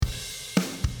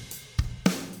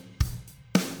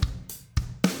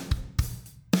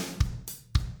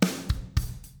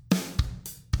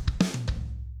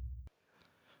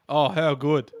Oh, how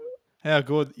good. How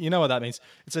good. You know what that means.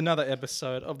 It's another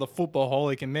episode of the Football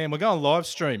Holic. And man, we're going live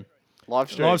stream. Live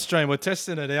stream. Live stream. We're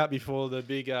testing it out before the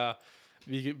big live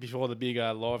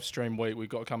stream week we've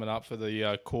got coming up for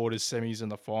the quarters, semis,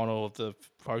 and the final of the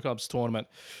Pro Clubs tournament.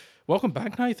 Welcome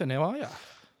back, Nathan. How are you?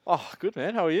 Oh, good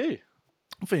man. How are you?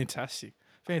 Fantastic.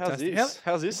 How's Fantastic. this?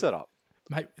 How's this set up?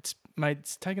 Mate,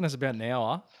 it's taken us about an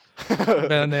hour.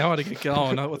 About an hour to get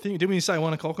going. I think didn't we say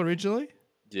 1 o'clock originally?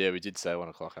 Yeah, we did say 1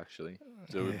 o'clock actually.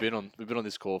 So we've been on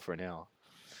this call for an hour.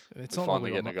 It's We're not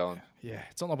finally like we getting got it going. Yeah,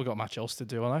 it's not like we got much else to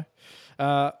do, I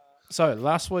know. So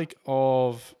last week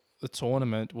of the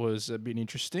tournament was a bit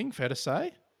interesting, fair to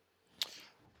say.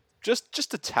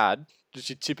 Just a tad. Just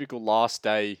your typical last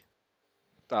day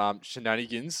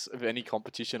shenanigans of any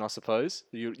competition, I suppose.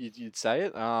 You'd say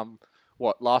it.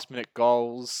 Last minute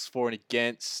goals, for and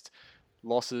against,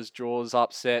 losses, draws,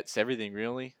 upsets, everything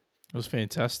really. It was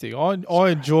fantastic. I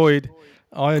enjoyed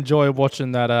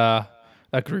watching that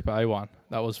Group A one.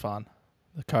 That was fun.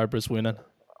 The Cobras winning.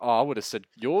 Oh, I would have said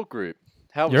your group.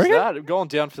 How You was reckon? that? Gone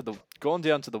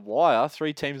down to the wire.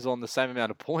 3 teams on the same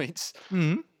amount of points.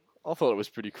 Mm-hmm. I thought it was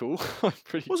pretty cool.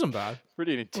 pretty Wasn't bad.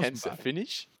 pretty intense bad.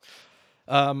 finish.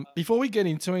 Before we get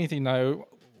into anything though,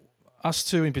 us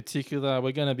two in particular,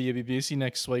 we're going to be a bit busy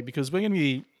next week because we're going to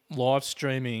be live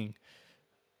streaming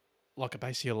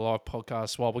basically a live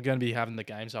podcast while we're going to be having the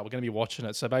games up. We're going to be watching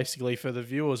it. So basically for the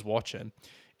viewers watching,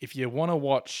 if you want to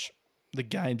watch the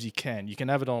games, you can. You can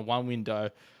have it on one window.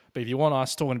 But if you want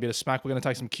us talking a bit of smack, we're going to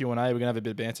take some Q&A. We're going to have a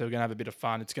bit of banter. We're going to have a bit of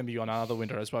fun. It's going to be on another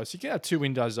window as well. So you can have 2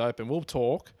 windows open. We'll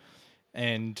talk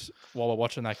and while we're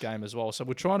watching that game as well. So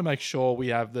we're trying to make sure we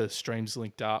have the streams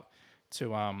linked up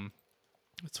to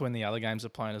when the other games are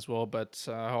playing as well. But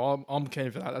I'm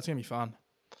keen for that. That's going to be fun.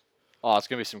 Oh, it's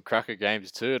gonna be some cracker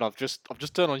games too. And I've just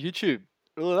turned on YouTube.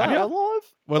 Look at Have that. you?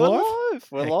 We're We're live. live?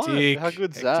 We're Hectic, live. How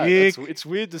good's hectic. that? It's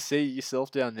weird to see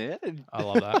yourself down there. I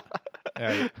love that.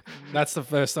 Yeah, that's the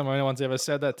first time anyone's ever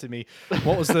said that to me.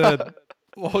 What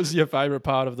was your favourite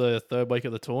part of the third week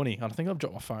of the tourney? I think I've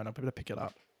dropped my phone. I better pick it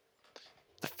up.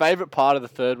 The favourite part of the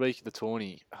third week of the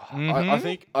tourney. I Mhm.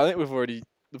 think we've already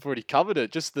covered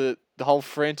it. Just the whole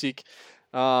frantic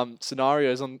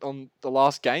scenarios on the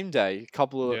last game day. A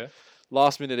couple of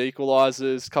last minute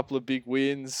equalisers, couple of big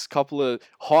wins, couple of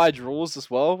high draws as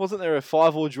well. Wasn't there a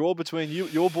 5-5 draw between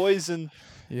your boys and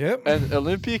Yep.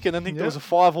 Olympic? And I think there was a Yep.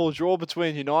 5-5 draw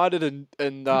between United and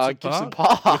Gibson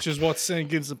Park. Which is what sent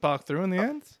Gibson Park through in the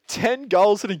end. 10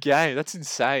 goals in a game. That's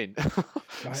insane.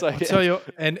 Mate, So, I tell you,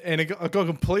 and it got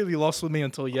completely lost with me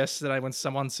until yesterday when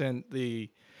someone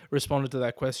responded to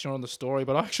that question on the story.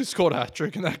 But I actually scored a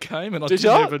hat-trick in that game, and I Did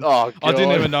didn't you? even Oh, I didn't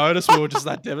God. even notice. We were just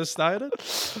that devastated.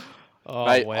 Oh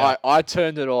Mate, wow! I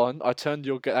turned it on. I turned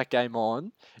that game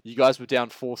on. You guys were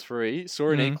down 4-3. Saw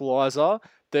an Mhm. equaliser.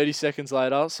 30 seconds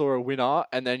later, saw a winner,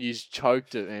 and then you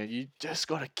choked it, man. You just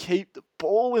got to keep the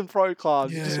ball in pro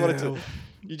clubs. You just wanted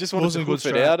to Wasn't a good hoof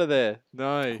it strat. out of there.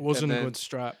 No. Wasn't and a then good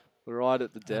strap. right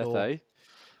at the death, all. eh?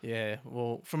 Yeah,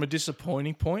 well, from a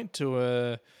disappointing point to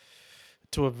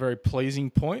a very pleasing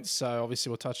point. So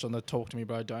obviously we'll touch on the Talk to Me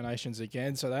Bro donations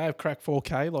again. So they have cracked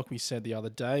 4K, like we said the other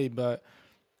day, but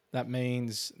that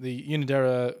means the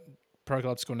Unidera Pro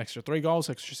Club scored an extra 3 goals,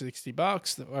 extra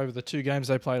 $60 over the 2 games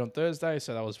they played on Thursday.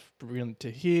 So that was brilliant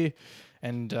to hear.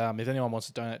 And if anyone wants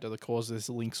to donate to the cause, there's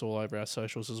links all over our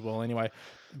socials as well. Anyway,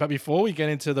 but before we get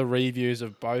into the reviews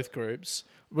of both groups,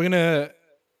 we're going to...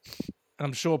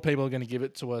 I'm sure people are going to give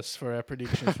it to us for our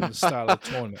predictions from the start of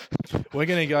the tournament. We're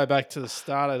going to go back to the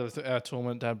start of our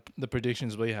tournament to have the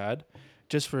predictions we had,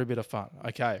 just for a bit of fun.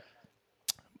 Okay.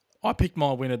 I picked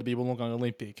my winner to be Wollongong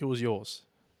Olympic. Who was yours?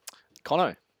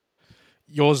 Cono.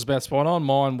 Yours is about spot on.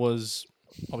 Mine was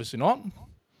obviously not.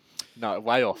 No,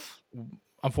 way off.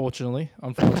 Unfortunately.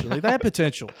 They had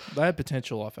potential. I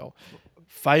felt.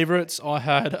 Favourites, I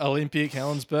had Olympic,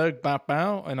 Helensburgh,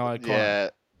 Bow, and I had Connor. Yeah,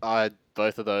 I had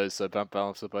both of those, so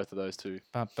balance for both of those two.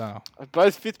 Bow.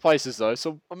 Both 5th places, though,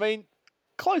 so, I mean,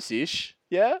 close-ish,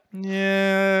 yeah?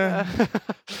 Yeah,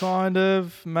 kind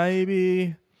of,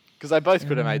 maybe. Because they both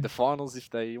could have made the finals if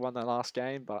they won that last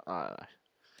game, but I don't know.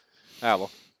 Oh,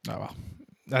 well. Oh well,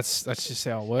 that's just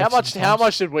how it works. How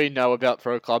much did we know about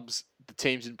pro clubs, the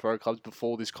teams in pro clubs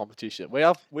before this competition? We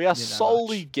are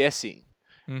solely guessing.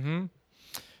 Mm-hmm.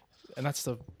 And that's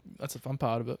the fun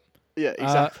part of it. Yeah,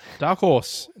 exactly. Dark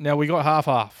Horse. Now we got half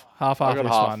I got this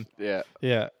half. one. Yeah.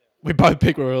 Yeah. We both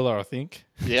picked Ruler, I think.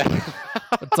 Yeah.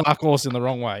 Dark Horse in the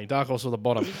wrong way. Dark Horse at the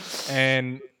bottom.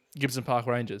 And Gibson Park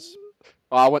Rangers.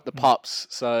 I went the pups,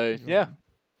 so yeah.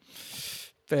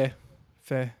 Fair.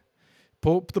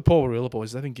 The Paul Ruler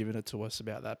boys, they've been giving it to us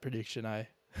about that prediction, eh?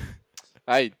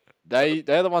 Hey, they're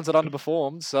the ones that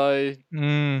underperformed, so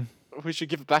Mm. we should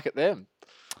give it back at them.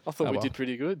 I thought Oh, we well. did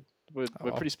pretty good. We're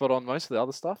well. pretty spot on most of the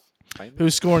other stuff.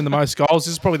 Who's scoring the most goals?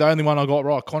 This is probably the only one I got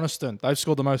right. Coniston. They've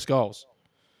scored the most goals.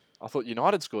 I thought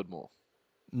United scored more.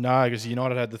 No, because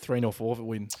United had the 3-0 forfeit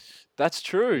win. That's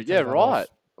true. Take Yeah, that right. off.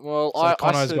 Well, So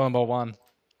Conno's gone by 1.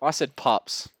 I said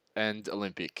Pups and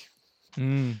Olympic.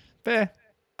 Fair.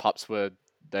 Pups were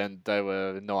they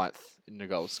were 9th in the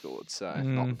goals scored, so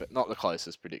not the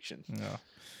closest prediction. No.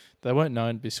 They weren't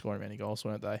known to be scoring many goals,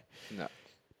 weren't they? No.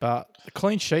 But the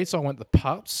clean sheets, I went the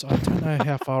Pups. I don't know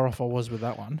how far off I was with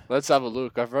that one. Let's have a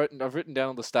look. I've written down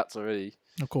all the stats already.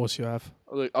 Of course you have.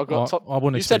 Look, I've got top. I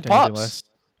wouldn't You said expect anything Pups. less.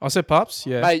 I said Pups,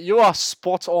 yeah. Mate, you are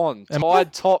spot on. Am I?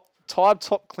 Tied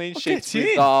top clean What sheets gets with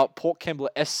in? Port Kembla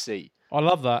SC. I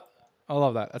love that.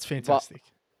 That's fantastic.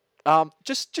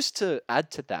 Just to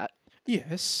add to that,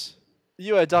 Yes.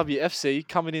 UAW FC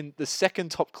coming in the second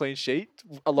top clean sheet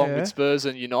along Yeah. with Spurs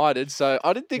and United. So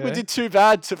I didn't think we Yeah. did too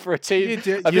bad for a team You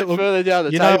did- a you bit look- further down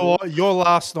the You table. know what? Your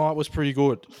last night was pretty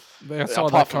good. Outside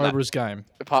apart that from that. Cobras game.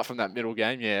 Apart from that middle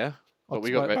game, yeah. But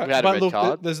we had a But red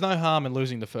card. there's no harm in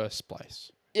losing the first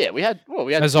place. Yeah, we had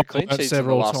As two I've clean learnt sheets in the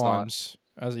several last times.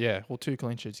 Well, 2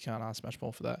 clean sheets. You can't ask much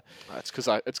more for that. night. It's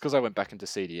because I went back into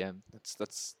CDM.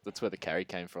 That's where the carry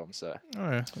came from. So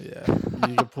Oh, yeah.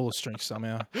 You can pull a string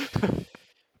somehow.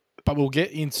 But we'll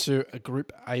get into a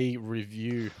Group A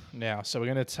review now. So we're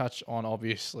going to touch on,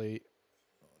 obviously,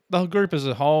 the group as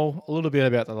a whole, a little bit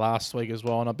about the last week as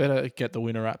well. And I better get the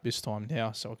winner app this time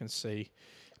now so I can see.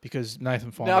 Because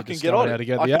Nathan finally Now I can get discovered on how it. to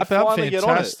get I the can app out. finally get on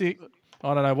it. Fantastic.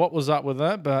 I don't know what was up with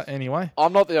that, but anyway.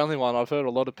 I'm not the only one. I've heard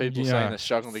a lot of people saying they're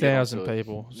struggling to get onto 1,000 it.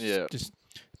 people. Yeah. Just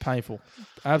painful.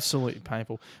 Absolutely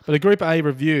painful. But a Group A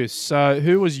review. So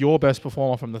who was your best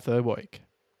performer from the third week?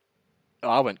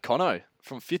 I went Conno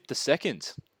from 5th to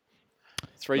 2nd.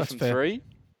 3 That's from fair. 3.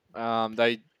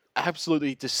 They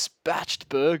absolutely dispatched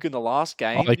Berg in the last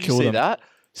game. they Did you killed see them. that?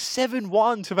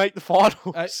 7-1 to make the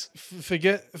finals.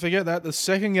 Forget that. The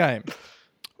second game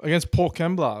against Port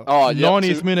Kembla. Oh, yep,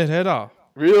 90th minute header.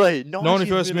 Really?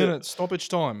 91st minute. Stoppage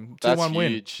time. 2-1 That's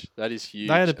win. huge. That is huge.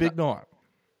 They had a big night.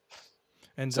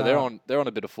 And So they're on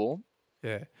a bit of form.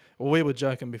 Yeah. Well, we were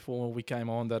joking before we came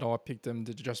on that I picked them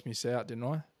to just miss out, didn't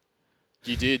I?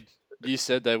 You did. You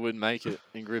said they wouldn't make it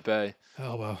in Group A.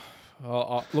 Oh well.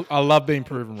 Look, I love being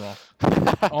proven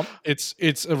wrong. It's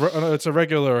a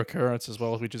regular occurrence as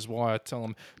well, which is why I tell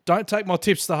them, don't take my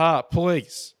tips to heart,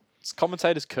 please. It's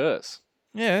commentator's curse.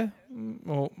 Yeah.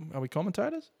 Well, are we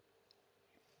commentators?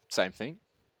 Same thing.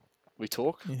 We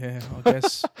talk. Yeah, I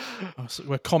guess.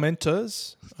 We're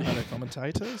commenters.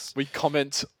 Commentators. We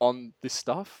comment on this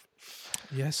stuff.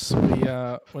 Yes,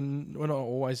 when we're not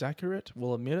always accurate,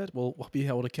 we'll admit it. We'll be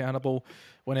held accountable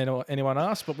when anyone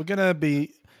asks. But we're going to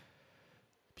be,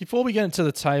 before we get into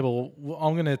the table,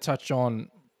 I'm going to touch on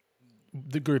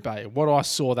the Group A, what I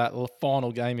saw that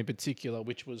final game in particular,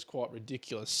 which was quite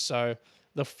ridiculous. So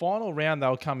the final round they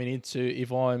were coming into,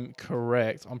 if I'm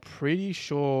correct, I'm pretty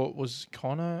sure was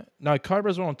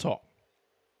Cobras were on top.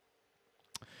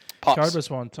 Pups. Cobras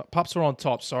were on top. Pups were on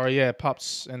top. Sorry, yeah,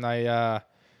 Pups, and they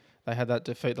had that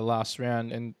defeat the last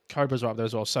round, and Cobras were up there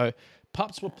as well. So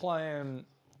Pups were playing.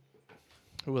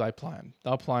 Who were they playing? They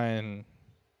were playing.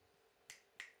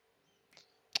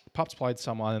 Pups played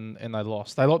someone and they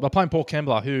lost. They're playing Port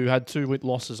Kembla, who had 2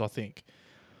 losses, I think,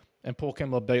 and Port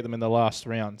Kembla beat them in the last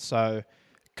round. So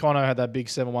Conno had that big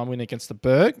 7-1 win against the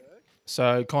Berg.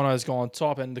 So Conno's gone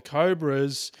top, and the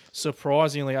Cobras,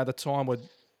 surprisingly at the time, were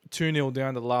 2-0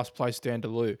 down to the last place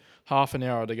Dandaloo. Half an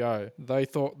hour to go.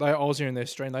 I was hearing their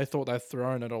stream. They thought they'd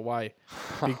thrown it away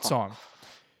big time.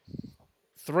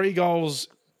 3 goals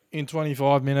in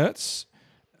 25 minutes,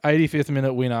 85th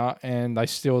minute winner, and they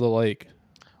steal the league.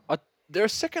 They're a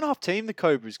second half team, the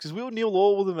Cobras, because we were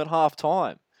 0-0 with them at half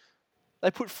time. They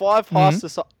put 5 past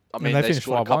us. I mean, they finished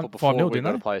scored a 5-1, couple before 5-0, we didn't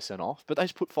got they? a player sent off, but they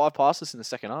just put 5 past us in the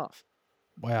second half.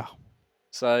 Wow.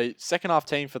 So second half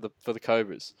team for the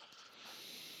Cobras.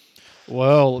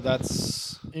 Well,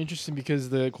 that's interesting because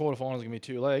the quarterfinals are going to be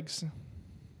 2 legs.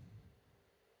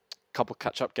 Couple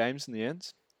catch up games in the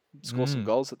end. Score some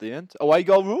goals at the end. Away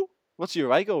goal rule? What's your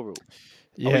away goal rule?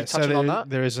 Yeah, so touching on that?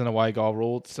 there is an away goal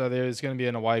rule. So there is going to be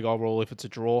an away goal rule if it's a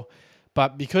draw.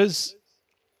 But because,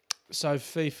 so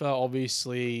FIFA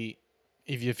obviously,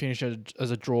 if you finish it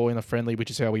as a draw in a friendly, which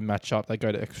is how we match up, they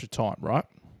go to extra time, right?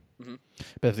 Mhm.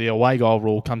 But if the away goal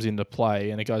rule comes into play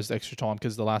and it goes to extra time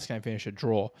because the last game finished a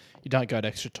draw, you don't go to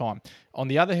extra time. On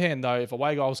the other hand, though, if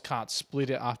away goals can't split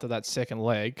it after that second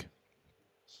leg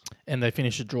and they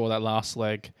finish a draw that last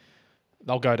leg,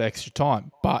 they'll go to extra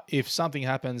time. But if something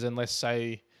happens and let's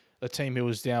say the team who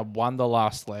was down won the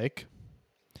last leg,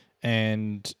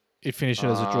 and it finished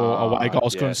as a draw. Away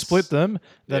goals couldn't split them.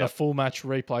 Then a full match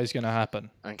replay is going to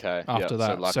happen. Okay. After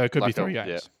that, so it could be 3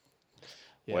 games.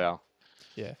 Yeah. Wow.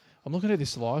 Yeah, I'm looking at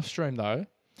this live stream though.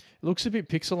 It looks a bit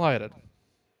pixelated.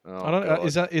 Oh, I don't know.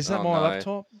 God. Is that my no.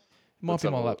 laptop? It might be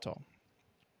my laptop.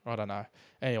 I don't know.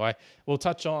 Anyway, we'll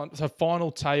touch on the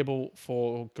final table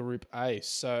for Group A.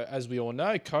 So, as we all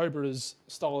know, Cobras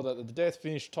stole it at the death,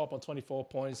 finished top on 24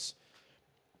 points.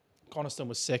 Coniston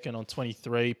was second on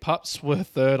 23. Pups were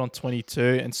third on 22,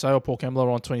 and so were Port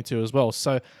Kembla on 22 as well.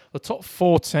 So, the top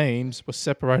 4 teams were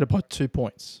separated by 2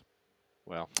 points.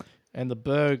 Wow. And the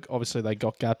Berg, obviously, they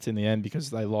got gapped in the end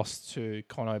because they lost to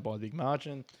Cono by a big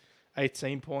margin.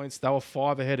 18 points. They were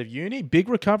 5 ahead of Uni. Big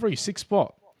recovery, 6th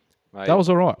spot. Mate, that was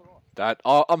all right.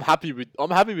 I'm happy with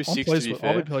 6. To be fair,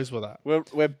 I'll be pleased with that.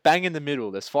 We're bang in the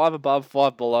middle. There's 5 above,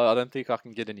 5 below. I don't think I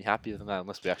can get any happier than that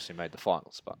unless we actually made the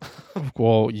finals. But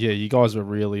well, yeah, you guys are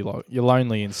really you're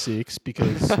lonely in 6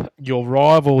 because your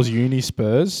rivals Uni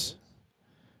Spurs.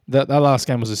 That last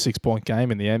game was a 6-point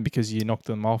game in the end because you knocked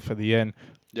them off at the end.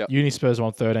 Yep. Uni Spurs were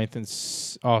on 13th and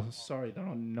they're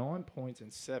on 9 points in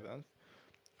 7th.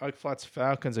 Oak Flats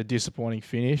Falcons a disappointing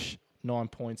finish. 9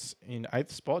 points in 8th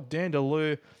spot.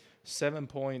 Dandaloo, 7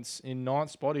 points in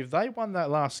 9th spot. If they won that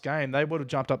last game, they would have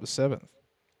jumped up to 7th.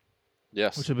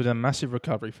 Yes. Which would have been a massive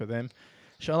recovery for them.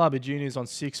 Shalaby Juniors on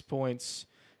 6 points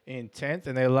in 10th.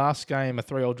 And their last game, a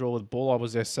 3-3 draw with Bulleye,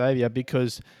 was their saviour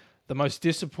because the most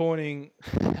disappointing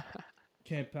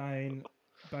campaign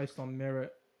based on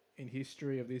merit in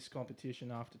history of this competition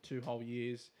after 2 whole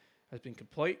years has been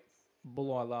complete.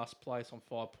 Bulleye last place on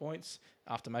 5 points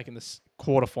after making the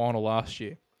quarterfinal last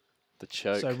year. The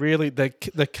choke. So really, the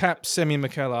cap Semi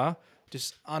McKellar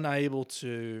just unable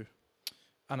to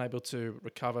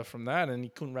recover from that, and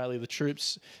he couldn't rally the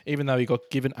troops, even though he got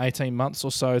given 18 months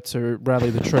or so to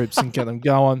rally the troops and get them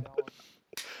going.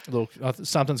 Look,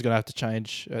 something's going to have to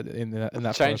change in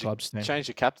that club's team. Change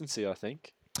the captaincy, I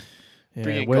think. Yeah,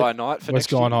 bring in Guy Knight for where's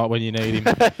next Guy year? Knight when you need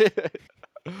him?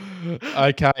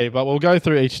 Okay, but we'll go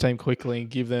through each team quickly and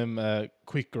give them a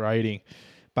quick grading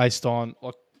based on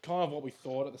kind of what we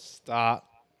thought at the start,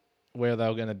 where they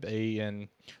were going to be. And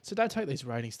so don't take these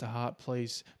ratings to heart,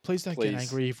 please. Please don't get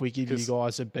angry if we give you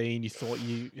guys a B and you thought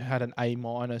you had an A-.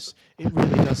 It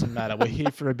really doesn't matter. We're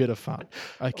here for a bit of fun.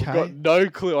 Okay. I've got no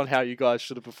clue on how you guys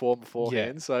should have performed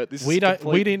beforehand. Yeah. So we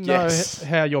didn't know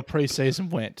how your preseason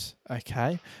went.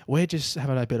 Okay. We're just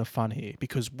having a bit of fun here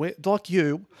because we're like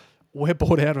you. We're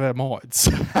bored out of our minds.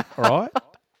 All right?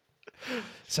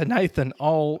 So, Nathan,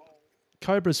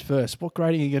 Cobras first. What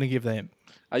grade are you going to give them?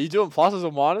 Are you doing pluses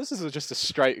or minuses or just a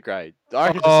straight grade? I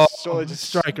reckon just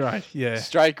straight grade, yeah.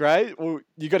 Straight grade? Well,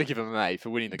 you got to give them an A for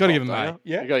winning the comp. Got to give them an A.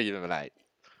 Yeah. You got to give them an A.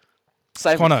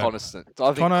 Same with Coniston. I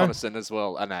think Coniston as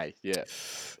well, an A, yeah.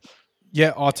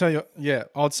 Yeah, I'll tell you, yeah,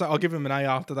 I'll give them an A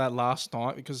after that last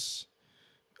night because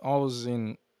I was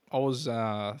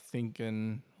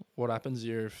thinking what happens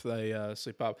here if they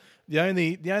slip up. The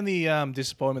only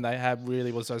disappointment they had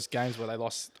really was those games where they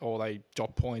lost or they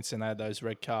dropped points and they had those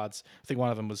red cards. I think one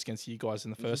of them was against you guys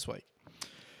in the first week.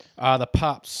 The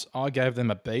Pups, I gave them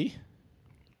a B.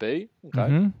 B? Okay.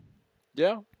 Mm-hmm.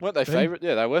 Yeah. Weren't they favourite?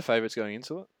 Yeah, they were favourites going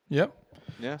into it. Yep.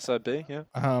 Yeah, so B, yeah.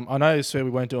 I know we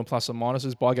weren't doing plus or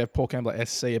minuses, but I gave Port Kembla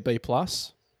SC a B+.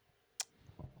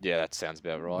 Yeah, that sounds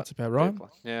about right. That's about right.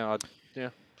 Yeah,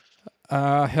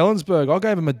 Helensburgh, I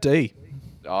gave him a D.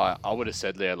 I would have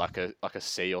said there like a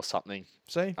C or something.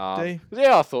 C? D?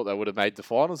 Yeah, I thought they would have made the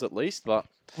finals at least, but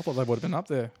I thought they would have been up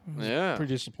there. Yeah.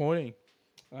 Pretty disappointing.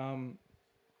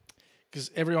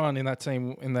 Because everyone in that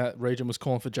team, in that region, was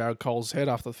calling for Jared Cole's head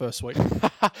after the first week.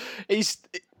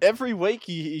 Every week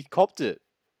he copped it.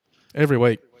 Every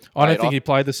week. I don't think he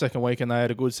played the second week and they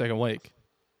had a good second week.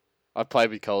 I played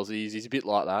with Coles. He's a bit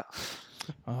like that.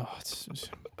 Oh, it's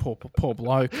poor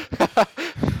bloke.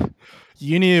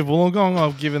 Uni of Wollongong,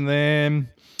 I'll give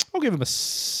them a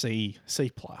C+.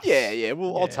 Yeah.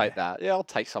 Well, I'll take that. Yeah, I'll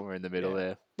take somewhere in the middle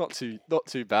there. Not too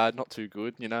bad, not too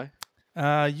good, you know.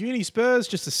 Uni Spurs,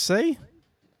 just a C.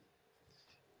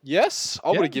 Yes, I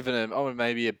would have given them.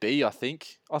 Maybe a B. I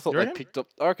think. I thought they picked up.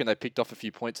 I reckon they picked off a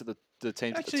few points at the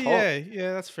teams at the top.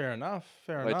 Yeah, that's fair enough.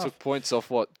 They took points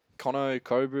off Cono,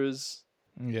 Cobras,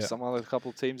 Yeah. Some other couple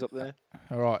of teams up there.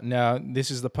 All right. Now, this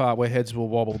is the part where heads will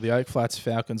wobble. The Oak Flats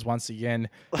Falcons, once again,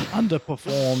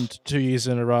 underperformed 2 years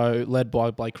in a row, led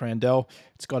by Blake Crandell.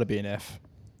 It's got to be an F.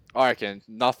 I reckon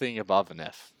nothing above an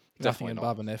F. Nothing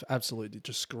above an F. Absolutely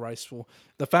disgraceful.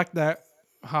 The fact that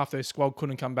half their squad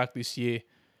couldn't come back this year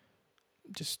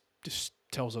just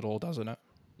tells it all, doesn't it?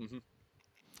 Mm-hmm.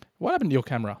 What happened to your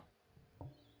camera?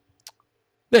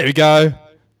 There we go.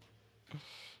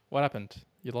 What happened?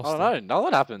 You lost I don't know.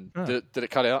 What happened? Oh. Did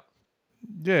it cut out?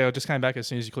 Yeah, it just came back as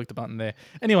soon as you clicked the button there.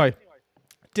 Anyway,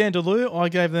 Dandaloo, I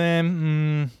gave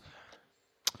them...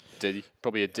 D.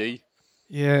 Probably a D.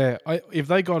 Yeah, if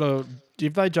they dragged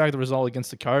the result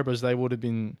against the Cobras, they would have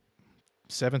been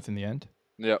 7th in the end.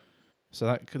 Yep. So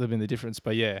that could have been the difference.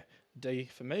 But yeah, D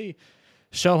for me.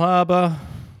 Shellharbour,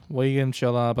 Wigan,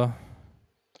 Shellharbour.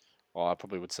 Oh, I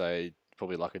probably would say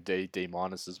probably like a D, D-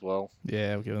 as well.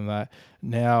 Yeah, we'll give them that.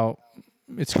 Now,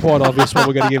 it's quite obvious what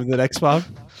we're going to give the next one.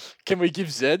 Can we give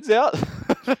Zeds out?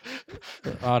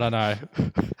 I don't know.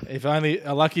 If only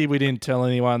lucky we didn't tell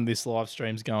anyone this live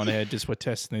stream's going ahead. Just we're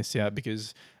testing this out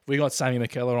because if we got Sammy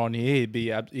McKellar on here,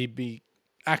 he'd be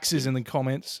axes in the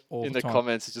comments all in the the time.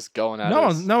 comments, it's just going at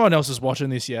us. No one else is watching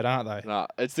this yet, aren't they? Nah,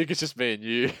 I think it's just me and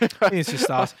you. It's just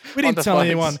us. We didn't tell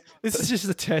anyone. This is just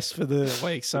a test for the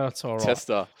week, so it's all right.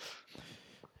 Tester.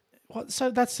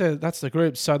 So that's the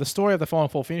group. So the story of the Final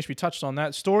Four finish, we touched on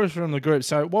that. Stories from the group.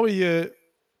 So what were your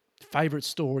favourite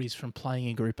stories from playing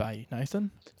in Group A,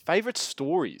 Nathan? Favourite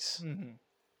stories? Mm-hmm.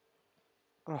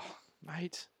 Oh,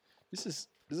 mate, this is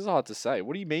hard to say.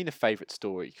 What do you mean a favourite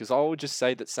story? Because I would just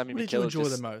say that Sammy McKellar. What did you enjoy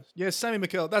the most? Yeah, Sammy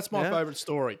McKellar. That's my favourite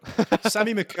story.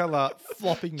 Sammy McKellar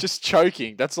flopping. Just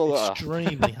choking. That's all.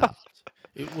 Extremely hard.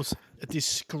 It was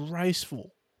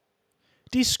disgraceful.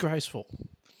 Disgraceful.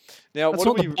 Now, that's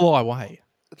not the Bly way.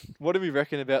 What do we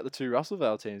reckon about the two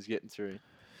Russellvale teams getting through?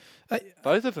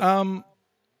 Both of them.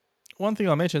 One thing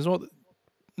I mentioned is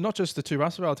not just the two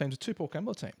Russellvale teams, the two Port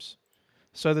Kembla teams.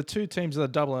 So the two teams that are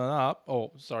doubling up.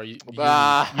 Oh, sorry,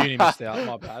 Uni missed out.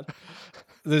 My bad.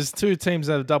 There's two teams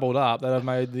that have doubled up that have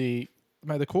made the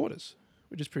quarters,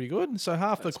 which is pretty good. So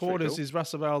half the quarters is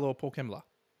Russellvale or Port Kembla,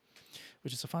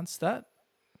 which is a fun stat.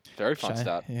 Very fun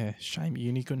stat. Yeah, shame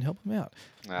Uni couldn't help them out.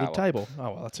 Well. Table.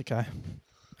 Oh, well, that's okay.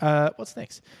 What's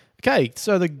next? Okay,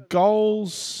 so the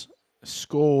goals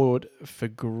scored for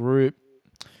Group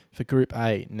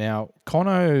A. Now,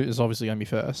 Cono is obviously going to be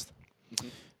first.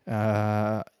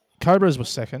 Mm-hmm. Cobras was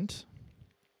second.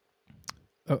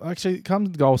 Actually,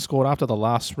 comes goal scored after the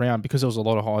last round because there was a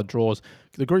lot of high draws.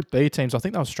 The Group B teams, I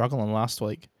think they were struggling last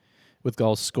week with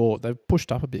goals scored. They've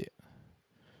pushed up a bit.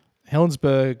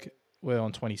 Helensburgh were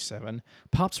on 27.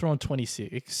 Pups were on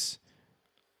 26.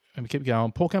 And we keep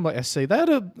going. Port Kembla SC,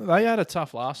 they had a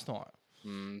tough last night.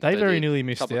 They very nearly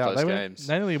missed out. They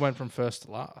nearly went from first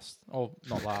to last. Or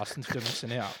not last, instead of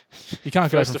missing out. You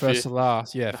can't go from first to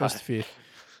last. Yeah, first to fifth.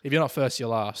 If you're not first, you're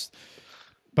last.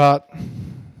 But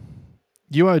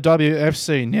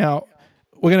UOWFC. Now,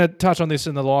 we're going to touch on this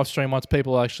in the live stream once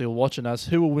people are actually watching us.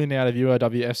 Who will win out of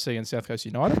UOWFC and South Coast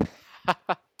United?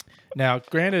 Now,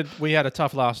 granted, we had a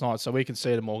tough last night, so we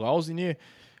conceded more goals than you.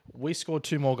 We scored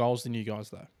 2 more goals than you guys,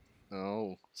 though.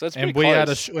 Oh, so that's pretty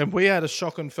close. We had a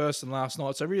shocking first and last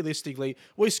night. So realistically,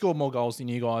 we scored more goals than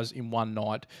you guys in one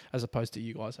night, as opposed to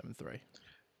you guys having 3.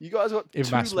 You guys got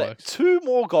two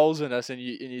more goals than us, and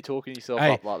you're talking yourself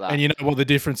up like that. And you know what the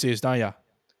difference is, don't you?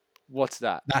 What's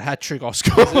that? That hat trick I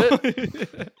scored.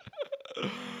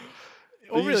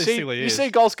 You see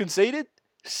goals conceded?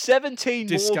 17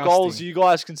 more goals you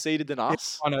guys conceded than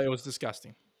us. I know, it was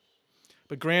disgusting.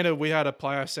 But granted, we had a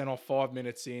player sent off 5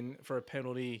 minutes in for a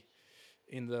penalty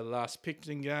in the last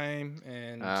Picton game,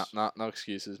 and no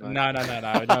excuses, mate. No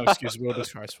excuses. We were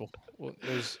disgraceful.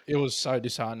 It was so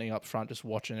disheartening up front, just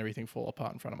watching everything fall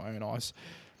apart in front of my own eyes.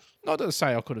 Not to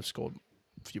say I could have scored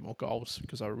a few more goals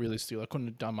because I couldn't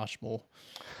have done much more.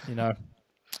 You know,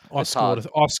 I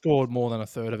scored more than a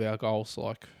third of our goals.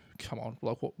 Like, come on,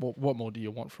 like what more do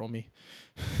you want from me?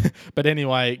 But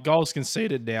anyway, goals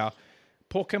conceded now.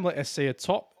 Port Kembla SC are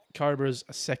top, Cobras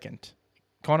are second,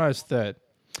 Cono's third.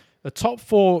 The top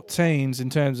 4 teams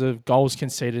in terms of goals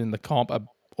conceded in the comp are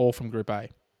all from Group A.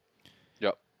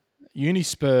 Yep. Uni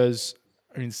Spurs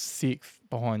are in 6th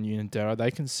behind Unidera.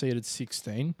 They conceded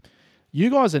 16.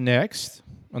 You guys are next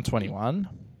on 21.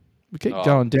 We keep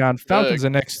going down. Falcons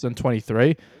are next on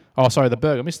 23. Oh, sorry, the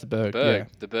Berg. I missed the Berg. Yeah.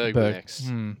 The Berg were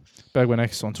next. Berg were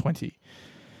next on 20.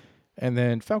 And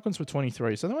then Falcons were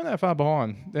 23. So they weren't that far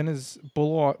behind. Then there's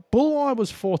Bulli. Bulli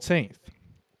was 14th.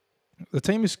 The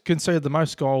team who conceded the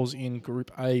most goals in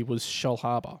Group A was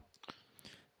Shellharbour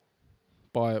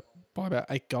by about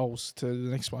 8 goals to the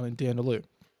next one in Dandaloo,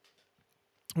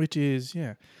 which is,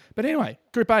 yeah. But anyway,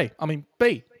 Group A. I mean,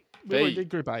 B. We already did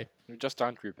Group A. We've just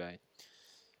done Group A.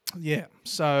 Yeah.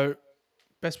 So,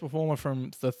 best performer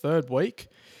from the third week.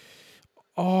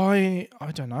 I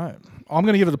don't know. I'm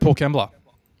going to give it to Port Kembla.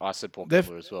 I said Port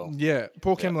Kembla as well. Yeah,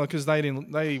 Port Kembla, because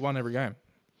they won every game.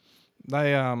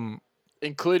 They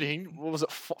including, what was it,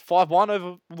 5-1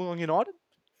 over Wollongong United?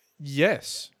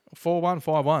 Yes. 4-1,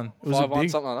 5-1. It was 5-1, a big.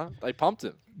 something like that. They pumped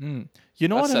him.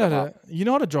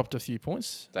 United dropped a few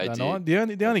points. They that did. night.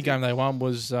 The only game they won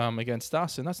was against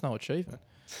us, and that's no achievement.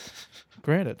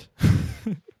 Granted.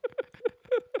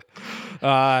 No,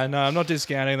 I'm not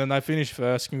discounting them. They finished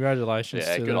first. Congratulations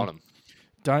Yeah, to good them. on them.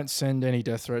 Don't send any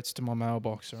death threats to my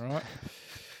mailbox, all right?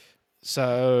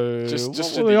 So, Just what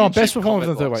to were we the on? Best YouTube performance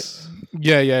of the comment third week.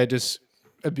 box. Yeah, just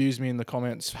abuse me in the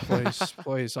comments, please,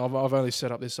 please. I've only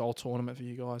set up this whole tournament for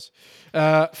you guys.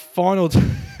 Final,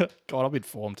 God, I'm in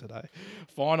form today.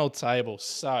 Final table.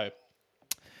 So,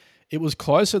 it was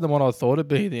closer than what I thought it'd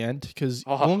be at the end because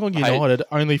Wollongong United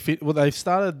only fit. Well, they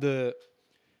started the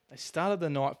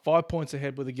night 5 points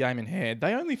ahead with a game in hand.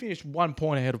 They only finished 1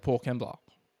 point ahead of Port Kembla.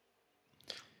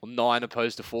 Well, 9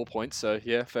 opposed to 4 points, so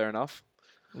yeah, fair enough.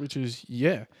 Which is,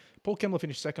 yeah. Port Kembla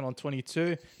finished second on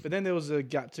 22, but then there was a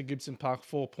gap to Gibson Park,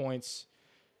 4 points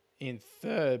in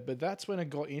third. But that's when it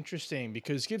got interesting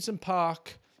because Gibson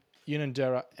Park,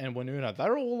 Unanderra, and Woonona,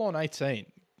 they're all on 18.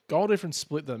 Goal difference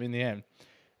split them in the end.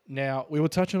 Now, we were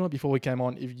touching on it before we came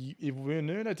on. If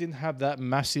Woonona didn't have that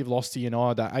massive loss to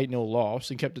United, that 8-0 loss,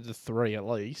 and kept it to 3 at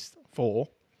least, 4,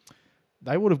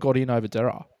 they would have got in over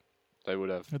Derra. They would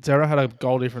have. Derra had a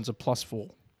goal difference of +4,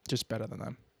 just better than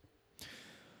them.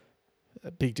 A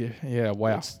big yeah,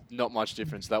 wow. It's not much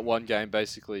difference. That one game,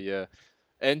 basically, yeah.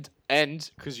 And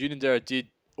because Unanderra did,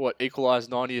 equalise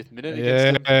 90th minute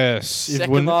against yes.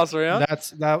 second last round?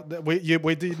 We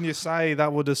didn't you say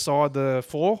that would decide the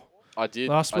 4? I did.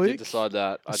 Last week? I did decide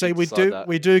that.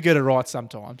 We do get it right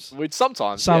sometimes.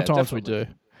 Sometimes we do.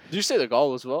 Did you see the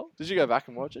goal as well? Did you go back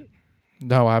and watch it?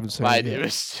 No, I haven't seen Mate, it yet.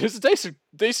 It was a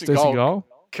decent goal.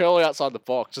 Curly outside the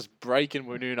box, just breaking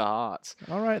Woonona hearts.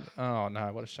 All right. Oh,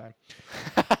 no, what a shame.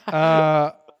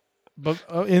 But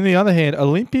in the other hand,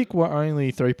 Olympic were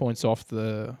only 3 points off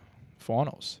the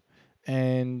finals.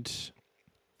 And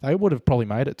they would have probably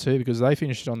made it too because they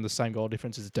finished on the same goal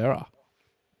difference as Derra.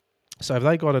 So if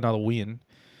they got another win,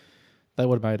 they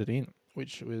would have made it in,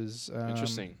 which was...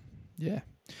 interesting. Yeah.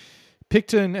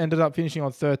 Picton ended up finishing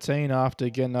on 13 after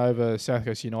getting over South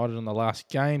Coast United on the last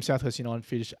game. South Coast United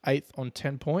finished 8th on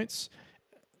 10 points.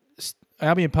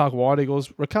 Albion Park White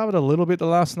Eagles recovered a little bit the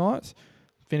last night.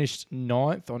 Finished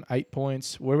 9th on 8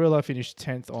 points. Warilla finished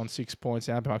 10th on 6 points.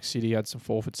 Albion Park City had some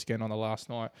forfeits again on the last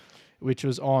night, which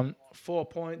was on 4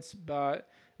 points. But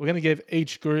we're going to give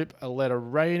each group a letter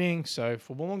rating. So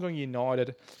for Wollongong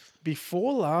United,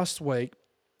 before last week,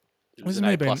 it was an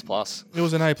A++. It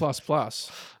was an A++.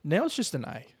 Now it's just an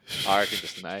A. I reckon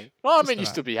just an A. Well, I mean, you'd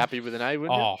still be happy with an A,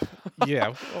 wouldn't you? Oh,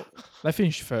 yeah. Well, they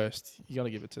finished first. You got to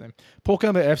give it to them. Port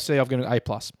Kembla FC, I've given an A+.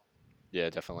 Yeah,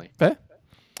 definitely. Fair?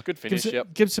 Good finish,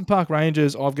 yep. Gibson Park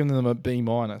Rangers, I've given them a B-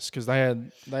 because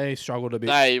they struggled a bit.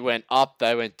 They went up,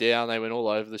 they went down, they went all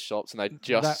over the shops, and they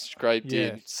just scraped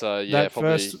in. So, yeah,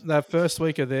 that first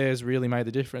week of theirs really made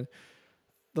the difference.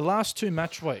 The last 2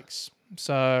 match weeks,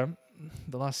 so...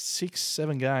 the last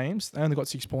 6-7 games, they only got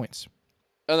 6 points.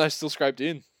 And they still scraped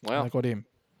in. Wow. And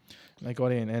they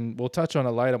got in. And we'll touch on it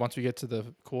later once we get to the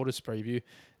quarters preview.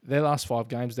 Their last 5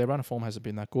 games, their run of form hasn't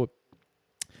been that good.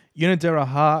 Unanderra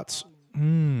Hearts,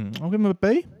 I'll give them a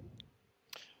B.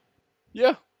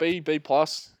 Yeah, B+.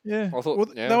 Yeah. I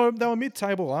thought, they were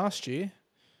mid-table last year.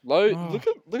 Look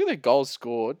at their goals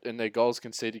scored and their goals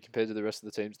conceded compared to the rest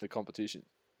of the teams in the competition.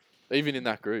 Even in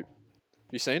that group.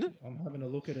 You seen it? I'm having a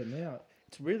look at it now.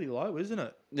 It's really low, isn't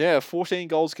it? Yeah, 14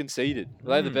 goals conceded. Are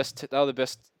they the best? They were the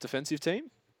best defensive team.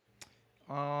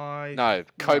 No,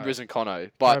 Cobras and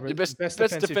Conno, but the best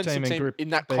defensive team in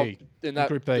that Group B. In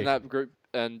that group,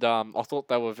 and I thought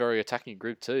they were a very attacking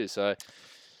group too. So,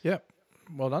 yeah,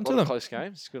 well done to them. them. Close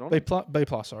games, good on B+,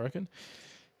 I reckon.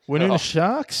 Woonona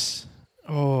Sharks,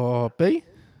 B.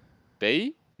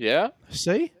 B, yeah.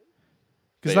 C.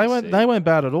 Because they weren't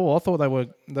bad at all. I thought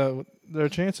they're a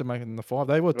chance of making the 5.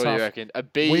 They were tough. What do you reckon? A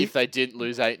B if they didn't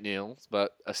lose 8-0,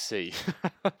 but a C.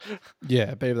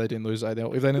 Yeah, B if they didn't lose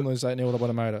 8-0. If they didn't lose 8-0, they would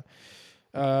have made it.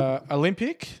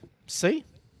 Olympic, C.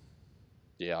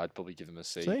 Yeah, I'd probably give them a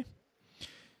C. C.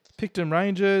 Picton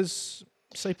Rangers,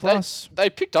 C+. They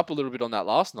picked up a little bit on that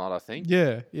last night, I think.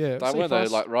 Yeah. They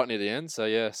weren't right near the end, so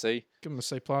yeah, C. Give them a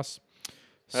C+.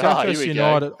 South Coast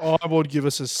United, I would give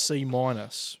us a C-.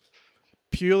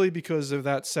 Purely because of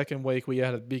that second week we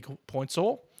had a big points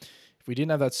haul. If we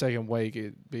didn't have that second week,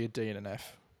 it'd be a D and an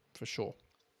F for sure.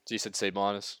 So you said C-?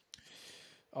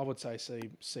 I would say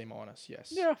C-,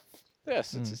 yes. Yeah.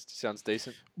 Yes, it sounds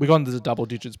decent. We got into the double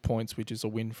digits points, which is a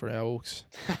win for our Hawks.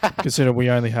 Considering we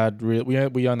only had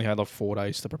like 4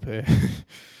 days to prepare.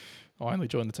 I only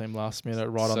joined the team last minute,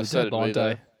 right on the deadline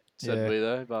day. said we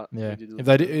though, but yeah. we did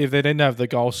If they didn't have the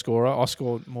goal scorer, I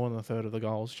scored more than a third of the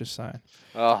goals. Just saying.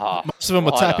 Most of them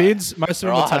were tap ins. Most of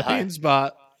them were tap ins,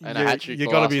 but and a hat trick you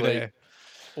got to be week. there.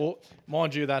 Or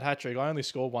mind you, that hat trick, I only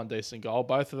scored one decent goal.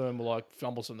 Both of them were like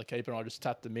fumbles from the keeper, and I just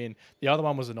tapped them in. The other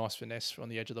one was a nice finesse on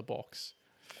the edge of the box.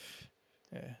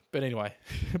 Yeah, but anyway,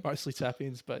 mostly tap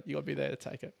ins, but you got to be there to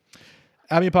take it.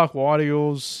 Albion Park White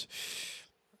Eagles,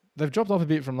 they've dropped off a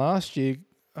bit from last year.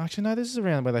 Actually, no, this is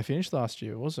around where they finished last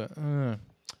year, was it?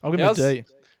 I'll give them a D.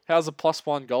 How's a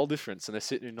 +1 goal difference, and they're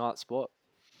sitting in ninth spot?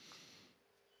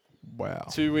 Wow.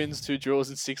 2 wins, 2 draws,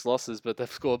 and 6 losses, but they've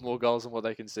scored more goals than what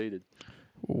they conceded.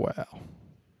 Wow.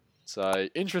 So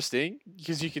interesting,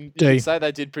 because you can say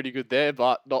they did pretty good there,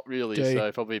 but not really. D.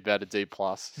 So probably about a D+,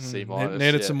 C-.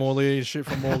 Needed some more leadership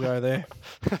from Morgo there.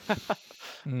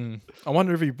 I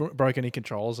wonder if he broke any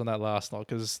controls on that last night,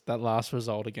 because that last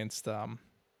result against Olympic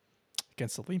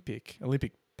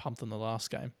pumped them the last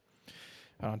game.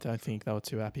 I don't think they were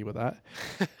too happy with that.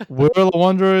 Whirl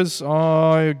Wanderers,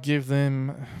 I give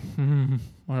them,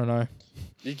 I don't know.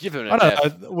 You give them an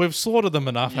F. We've slaughtered them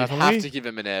enough, haven't we? You have to give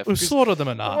them an F. We've slaughtered them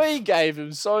enough. We gave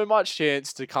them so much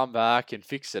chance to come back and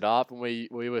fix it up, and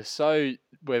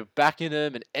we're backing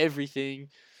them and everything.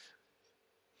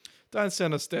 Don't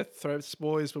send us death threats,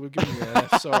 boys, but we're giving you an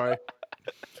F.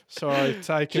 Sorry,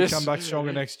 take it. Come back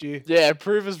stronger next year. Yeah,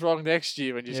 prove us wrong next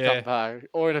year when you come back,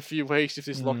 or in a few weeks if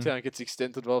this lockdown gets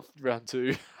extended well round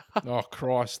 2. Oh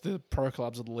Christ, the pro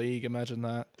clubs of the league. Imagine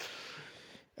that.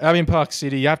 Albion Park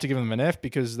City, you have to give them an F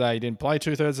because they didn't play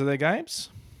 2/3 of their games.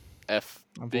 F.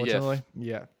 Unfortunately. Big F.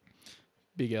 Yeah.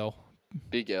 Big L.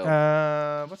 Big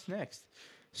L. What's next?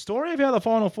 Story of how the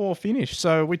Final Four finished.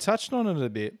 So we touched on it a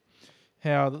bit.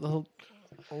 How the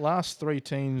last 3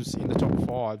 teams in the top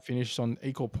 5 finished on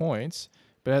equal points.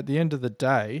 But at the end of the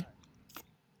day,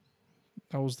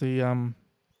 that was the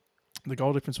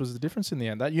goal difference was the difference in the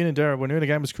end. That Unidera-Wonuna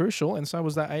game was crucial, and so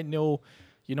was that 8-0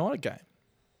 United game.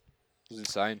 It was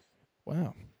insane.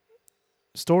 Wow.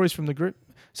 Stories from the group.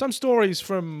 Some stories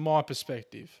from my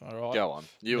perspective. All right. Go on.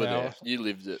 You were there. You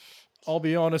lived it. I'll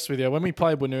be honest with you. When we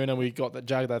played Wonuna, we got that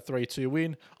 3-2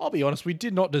 win. I'll be honest, we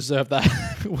did not deserve that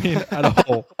win at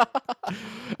all.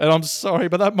 And I'm sorry,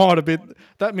 but that might have been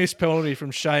that missed penalty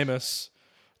from Seamus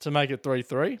to make it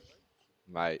 3-3.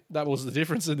 Mate. That was the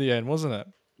difference in the end, wasn't it?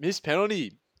 Missed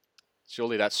penalty.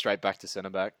 Surely that's straight back to centre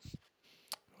back.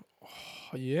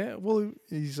 Yeah, well,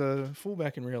 he's a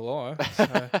fullback in real life,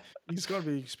 so he's got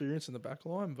to be experienced in the back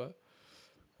line. But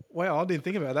wow, I didn't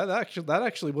think about that. That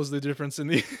actually was the difference in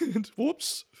the end.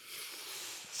 Whoops.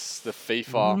 It's the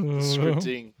FIFA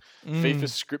scripting. FIFA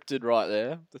scripted right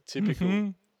there. The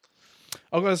typical.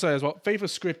 I've got to say as well, FIFA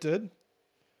scripted,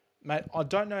 mate. I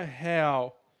don't know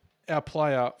how our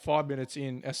player 5 minutes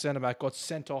in, our centre back, got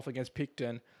sent off against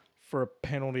Picton for a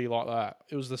penalty like that.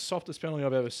 It was the softest penalty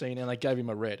I've ever seen, and they gave him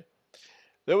a red.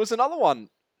 There was another one.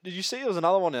 Did you see there was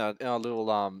another one in our little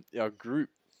our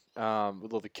group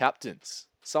with all the captains?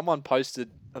 Someone posted,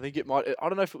 I don't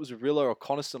know if it was a Rilla or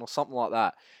Coniston or something like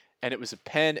that, and it was a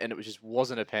pen, and it just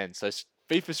wasn't a pen. So FIFA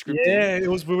scripting. Yeah,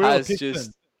 it was Rilla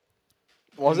Picton.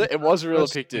 Was it? It was Rilla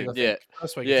Picton. Yeah.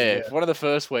 First week, yeah, one of the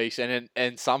first weeks, and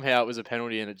somehow it was a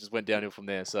penalty, and it just went downhill from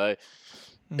there. So.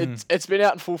 It's been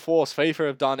out in full force. FIFA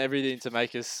have done everything to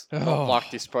make us not like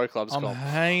this Pro Clubs comp. I'm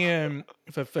hanging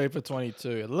for FIFA 22.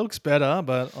 It looks better,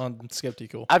 but I'm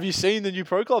skeptical. Have you seen the new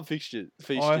Pro Club features?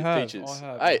 I have.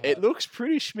 Hey, it looks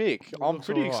pretty schmick. I'm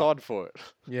pretty excited for it.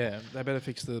 Yeah, they better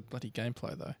fix the bloody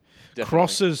gameplay, though. Definitely.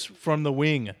 Crosses from the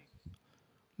wing.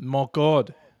 My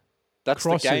God. That's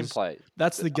the gameplay.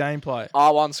 That's the gameplay.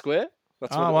 R1 square?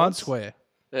 That's what R1 square.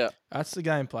 Yeah. That's the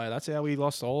gameplay. That's how we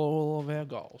lost all of our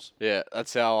goals. Yeah,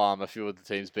 that's how a few of the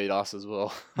teams beat us as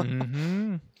well.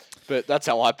 Mm-hmm. But that's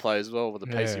how I play as well with the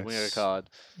pacey winger card.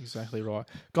 Exactly right.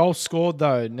 Goals scored,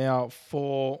 though, now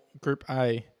for Group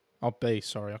A. Oh, B,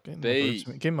 sorry. I'm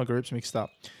getting my groups mixed up.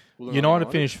 United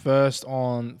finished first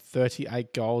on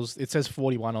 38 goals. It says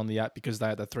 41 on the app because they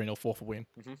had that 3-0 4-4 win.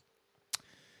 Mm-hmm.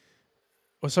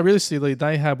 Well, so realistically,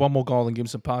 they had one more goal than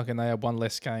Gibson Park and they had one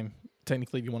less game.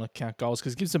 Technically, if you want to count goals,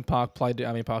 because Gibson Park played at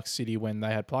Albion Park City when they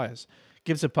had players.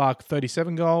 Gibson Park,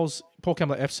 37 goals. Port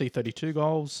Kembla FC, 32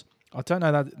 goals. I don't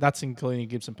know that's including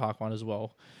Gibson Park one as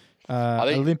well.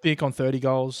 Olympic on 30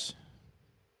 goals.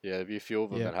 Yeah, there'll be a few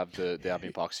of them that have the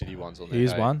Albion Park City ones on there.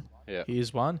 Here's one. Yeah.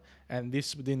 Here's one. And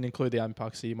this didn't include the Albion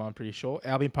Park City one, I'm pretty sure.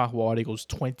 Albion Park White Eagles,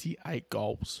 28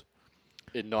 goals.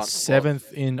 In ninth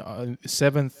seventh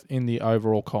in the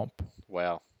overall comp.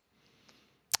 Wow.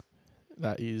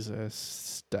 That is a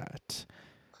stat.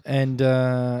 And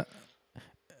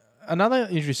another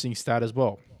interesting stat as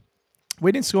well.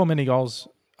 We didn't score many goals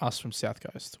us from South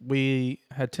Coast. We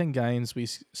had 10 games. We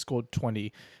scored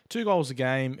 20. 2 goals a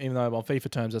game, even though on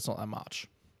FIFA terms, that's not that much.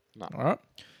 No. All right.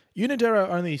 Unidera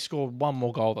only scored 1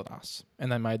 more goal than us,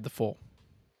 and they made the 4.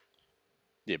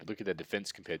 Yeah, but look at their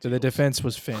defense compared to So their yours. defense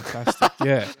was fantastic.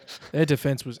 Yeah. Their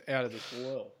defense was out of this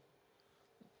world.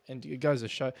 And it goes to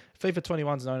show, FIFA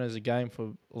 21 is known as a game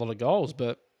for a lot of goals,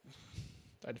 but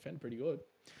they defend pretty good.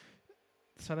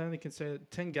 So they only conceded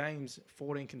 10 games,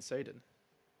 14 conceded.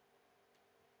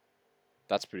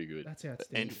 That's pretty good. That's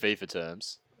outstanding. In FIFA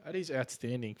terms. That is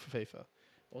outstanding for FIFA.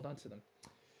 Well done to them.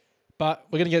 But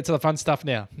we're going to get to the fun stuff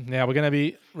now. Now we're going to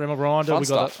be reminder. Fun We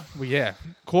got stuff.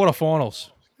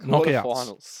 quarterfinals, knockouts.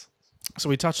 Quarterfinals. So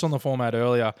we touched on the format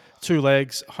earlier. 2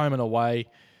 legs, home and away.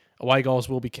 Away goals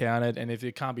will be counted, and if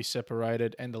it can't be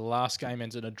separated and the last game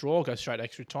ends in a draw, go straight to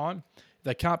extra time. If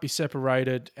they can't be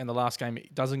separated and the last game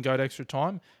doesn't go to extra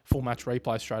time, full match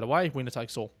replay straight away. Winner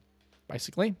takes all.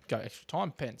 Basically, go extra time,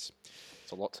 pence.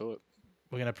 It's a lot to it.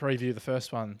 We're going to preview the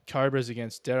first one, Cobras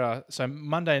against Dera. So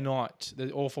Monday night,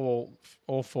 all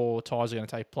four ties are going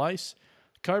to take place.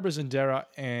 Cobras and Dera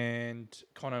and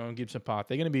Conno and Gibson Park.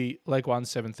 They're going to be leg 1,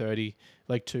 7:30,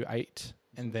 leg 2, 8.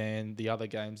 And then the other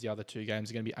 2 games are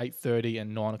going to be 8:30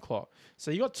 and 9 o'clock.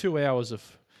 So you got 2 hours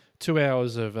of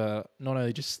not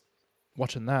only just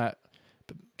watching that,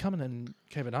 but coming and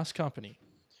keeping us company.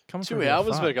 Coming 2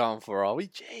 hours we're going for, are we?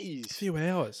 Jeez. A few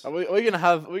hours. Are we gonna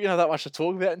have that much to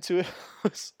talk about in 2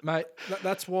 hours? Mate,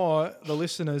 that's why the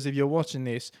listeners, if you're watching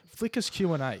this, flick us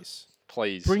Q&As.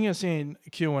 Please. Bring us in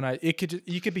Q&A.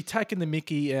 You could be taking the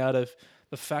mickey out of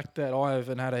the fact that I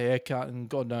haven't had a haircut in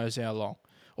God knows how long.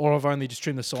 Or I've only just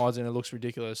trimmed the sides and it looks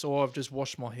ridiculous. Or I've just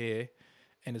washed my hair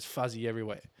and it's fuzzy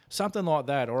everywhere. Something like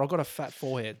that. Or I've got a fat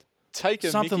forehead. Take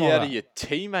a Something mickey like out that. of your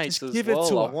teammates Just as give it well.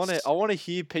 to I want to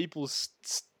hear people's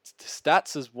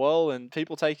stats as well, and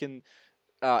people taking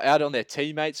out on their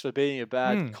teammates for being a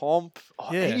bad comp.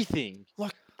 Yeah. Anything.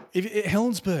 Like,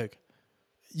 Helensburgh,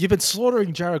 you've been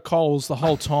slaughtering Jared Coles the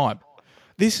whole time.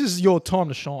 This is your time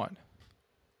to shine.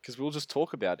 Because we'll just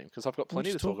talk about him, because I've got plenty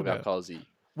to just talk talk about about Cozzy.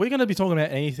 We're going to be talking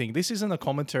about anything. This isn't a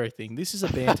commentary thing. This is a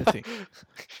banter thing.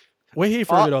 We're here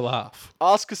for a bit of laugh.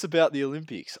 Ask us about the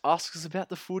Olympics. Ask us about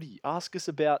the footy. Ask us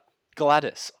about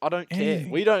Gladys. I don't care.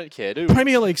 Anything. We don't care, do we?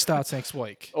 Premier League starts next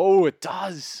week. Oh, it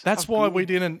does. That's How why good. we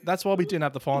didn't. That's why we didn't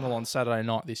have the final on Saturday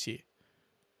night this year.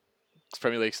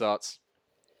 Premier League starts.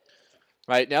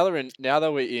 Mate, now that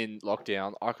we're in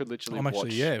lockdown, I could literally I'm watch.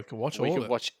 actually we can watch all We of could it.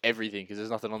 watch everything because there's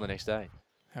nothing on the next day.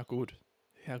 How good.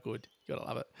 How good. You gotta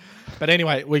love it. But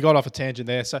anyway, we got off a tangent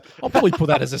there, so I'll probably put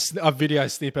that as a video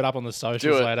snippet up on the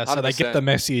socials Do it, later, so they get the 100%.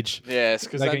 mest Yes,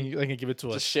 because they can give it to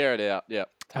just us. share it out. Yeah,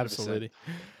 100%. Absolutely.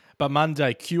 But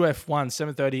Monday,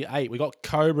 QF1, 7:38, we got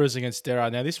Cobras against Dera.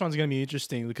 Now, this one's going to be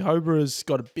interesting. The Cobras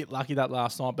got a bit lucky that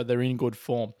last night, but they're in good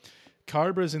form.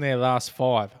 Cobras in their last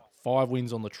 5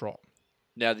 wins on the trot.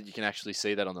 Now that you can actually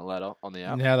see that on the ladder on the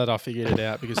app. Now that I figured it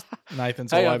out, because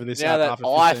Nathan's Hang all on, over this now app that after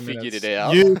I 15 figured minutes. it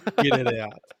out. You figured it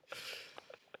out.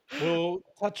 We'll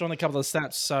touch on a couple of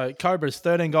stats. So, Cobras,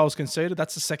 13 goals conceded.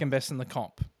 That's the second best in the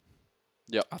comp.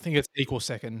 Yep. I think it's equal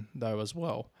second, though, as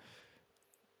well.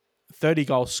 30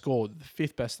 goals scored, the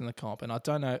 5th best in the comp. And I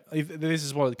don't know if this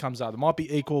is what it comes out. It might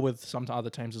be equal with some other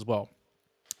teams as well.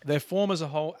 Their form as a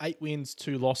whole, 8 wins,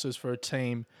 2 losses for a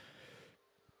team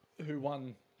who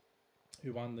won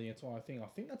the entire thing. I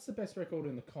think that's the best record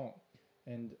in the comp.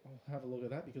 And I'll have a look at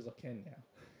that because I can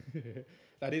now.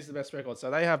 That is the best record. So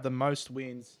they have the most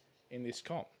wins in this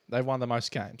comp. They've won the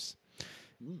most games.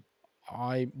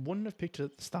 I wouldn't have picked it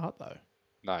at the start, though.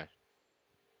 No,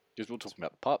 because we're talking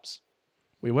about the pups.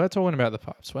 We were talking about the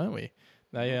Pups, weren't we?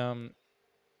 They,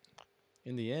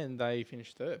 in the end, they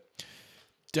finished 3rd.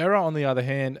 Dera, on the other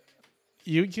hand,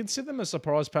 you consider them a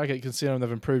surprise packet considering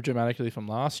they've improved dramatically from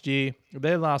last year.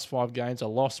 Their last 5 games are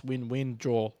loss, win, win,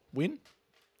 draw, win.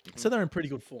 Mm-hmm. So they're in pretty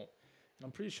good form. And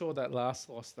I'm pretty sure that last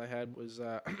loss they had was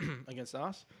against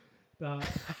us. But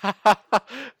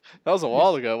That was a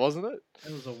while ago, wasn't it?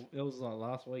 it was like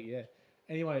last week, yeah.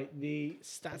 Anyway, the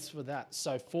stats for that.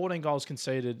 So 14 goals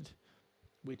conceded,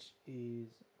 which is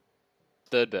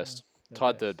Third best.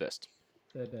 Tied third best.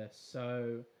 Third best.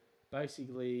 So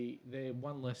basically, they're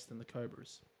 1 less than the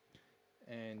Cobras.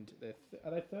 And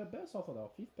are they 3rd best? I thought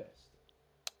they were 5th best.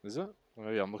 Is it?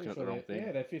 Maybe I'm looking at the wrong thing.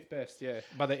 Yeah, they're 5th best, yeah.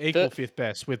 But they're equal 5th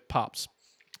best with Pups.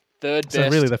 Third best. So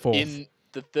really they're 4th. In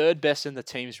the third best in the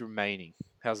teams remaining.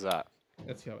 How's that?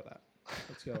 Let's go with that.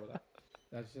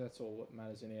 That's all what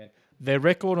matters in the end. Their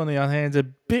record, on the other hand, is a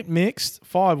bit mixed.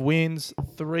 5 wins,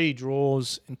 3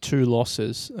 draws, and 2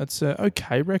 losses. That's an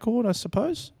okay record, I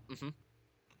suppose. Mm-hmm.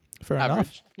 Fair enough.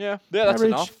 Average. Yeah, that's Average,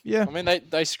 enough. yeah. I mean,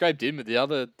 they scraped in with the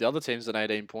other teams on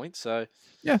 18 points. So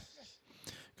yeah,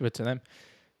 give it to them.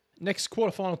 Next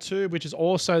quarterfinal 2, which is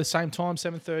also the same time,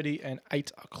 7:30 and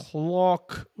 8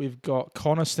 o'clock. We've got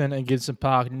Coniston and Gibson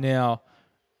Park. Now,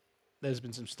 there's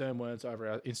been some stern words over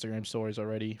our Instagram stories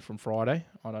already from Friday.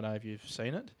 I don't know if you've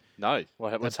seen it. no,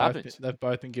 what's happened? They've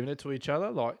both been giving it to each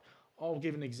other. Like, I'll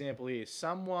give an example here.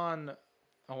 Someone,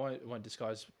 I won't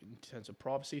disguise in terms of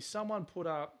privacy. Someone put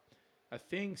up a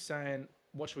thing saying,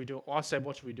 "What should we do?" I said,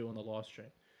 "What should we do on the live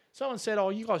stream?" Someone said,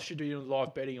 "Oh, you guys should do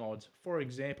live betting odds." For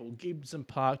example, Gibson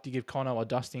Park to give Connor a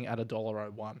dusting at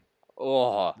 $1.01.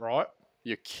 Oh, Right?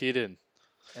 you're kidding.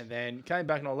 And then came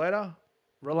back in a letter.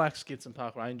 Relax, Gibson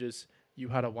Park Rangers. You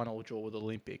had a 1-1 draw with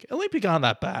Olympic. Olympic aren't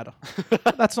that bad.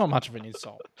 That's not much of an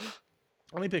insult.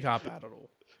 Olympic aren't bad at all.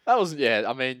 That was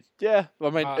I mean,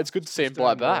 it's good to see him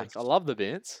bite back. words. I love the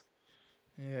Bants.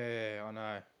 Yeah, I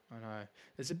know.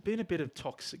 There's been a bit of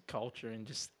toxic culture in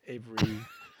just every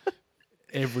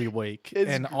week, It's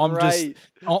and great.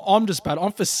 I'm just bad.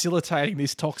 I'm facilitating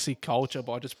this toxic culture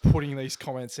by just putting these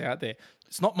comments out there.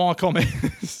 It's not my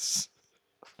comments.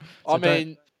 I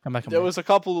mean, come back on there me. was a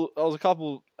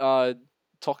couple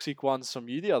toxic ones from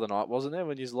you the other night, wasn't there?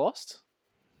 When you lost,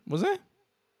 Was there?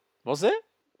 was there?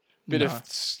 Bit No. of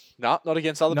not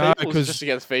against other No, people. It was 'cause- just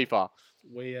against FIFA.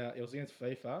 It was against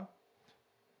FIFA.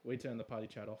 We turned the party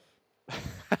chat off.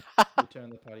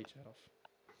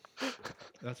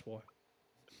 That's why.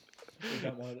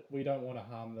 We don't want to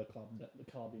harm the club.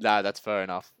 Nah, that's fair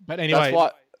enough. But anyway,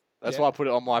 That's why I put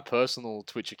it on my personal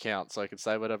Twitch account so I could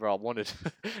say whatever I wanted.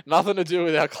 Nothing to do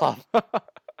with our club. I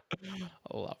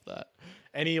love that.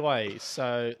 Anyway,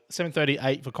 so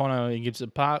 7:38 for Connor and Gibson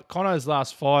Park. Connor's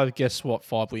last 5, guess what?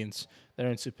 5 wins.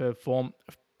 They're in superb form.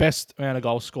 Best amount of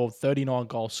goals scored, 39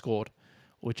 goals scored,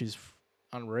 which is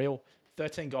unreal.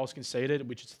 13 goals conceded,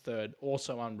 which is third.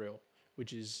 Also unreal,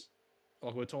 which is,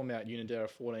 like we're talking about Unidera,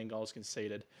 14 goals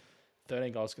conceded.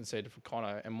 13 goals conceded for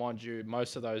Connor. And mind you,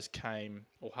 most of those came,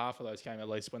 or half of those came at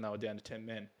least when they were down to 10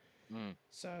 men.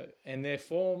 So, in their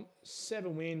form,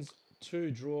 7 wins,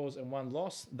 2 draws, and 1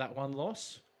 loss. That 1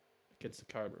 loss against the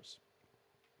Cobras.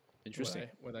 Interesting.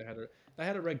 Where they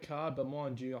had a red card, but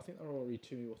mind you, I think they were already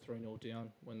 2 or 3-0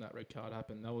 down when that red card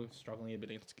happened. They were struggling a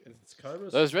bit against the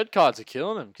Cobras. Those red cards are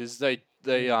killing them because they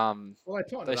tightened it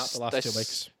up the last 2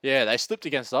 weeks. Yeah, they slipped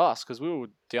against us because we were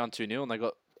down 2-0 and they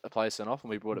got a player sent off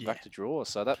and we brought it back to draw.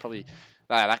 So that probably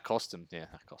that cost them. Yeah,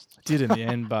 that cost them. Did in the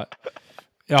end, but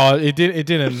it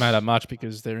didn't matter much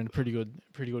because they're in pretty good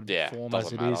form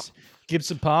as it is.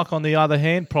 Gibson Park, on the other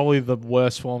hand, probably the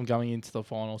worst form going into the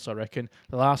finals, I reckon.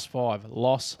 The last 5,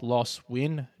 loss,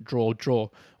 win, draw.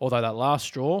 Although that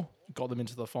last draw got them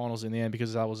into the finals in the end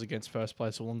because that was against first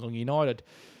place Wollongong United.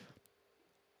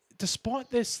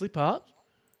 Despite their slip up,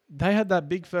 they had that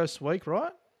big first week,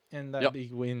 right? And that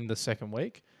big win the second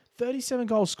week. 37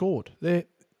 goals scored. They're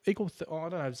equal. I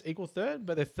don't know if it's equal third,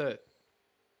 but they're third.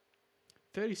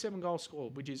 37 goals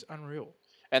scored, which is unreal.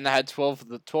 And they had 12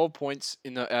 points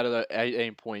out of the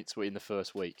 18 points were in the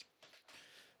first week.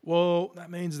 Well,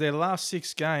 that means their last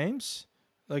 6 games,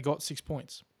 they got 6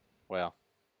 points. Wow.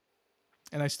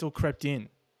 And they still crept in.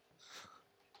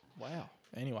 Wow.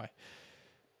 Anyway.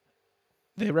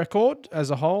 Their record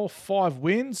as a whole, 5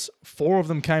 wins. 4 of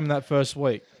them came in that first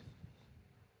week.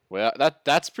 Well,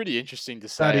 that's pretty interesting to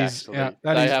say, that is, actually. Yeah,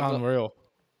 that is unreal.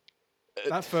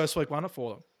 That first week won it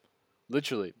for them.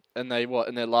 Literally. And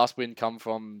and their last win come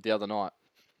from the other night.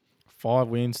 5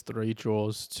 wins, 3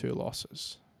 draws, 2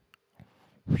 losses.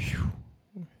 Whew.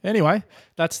 Anyway,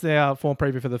 that's their form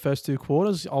preview for the first 2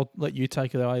 quarters. I'll let you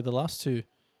take it away the last 2.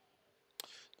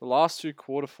 The last 2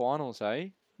 quarterfinals,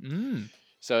 eh?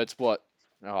 So it's what?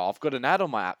 Oh, I've got an ad on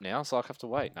my app now, so I have to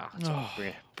wait. Nah,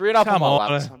 bring it up on my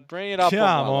laptop. Bring it up on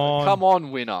my laptop. Come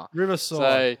on, winner.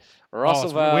 Riverside. So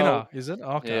Russellvale. Winner, is it?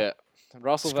 Okay. Yeah.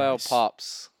 Russellvale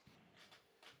Pups.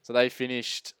 So they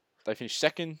finished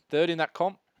second, third in that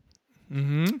comp.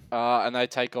 And they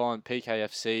take on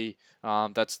PKFC.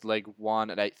 That's leg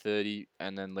 1 at 8:30,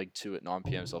 and then leg 2 at 9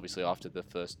 p.m. So obviously after the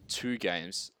first 2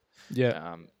 games.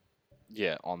 Yeah.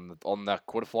 On that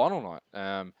quarterfinal night.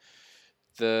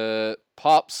 The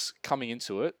Pups coming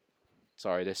into it.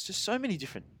 Sorry, there's just so many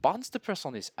different buttons to press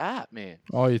on this app, man.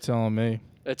 Oh, you're telling me.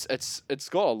 It's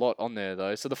got a lot on there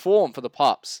though. So the form for the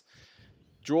Pups: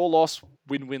 draw, loss,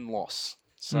 win, loss.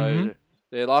 So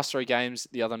their last 3 games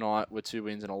the other night were 2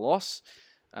 wins and a loss.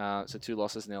 So 2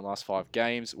 losses in their last 5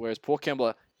 games. Whereas Port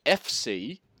Kembla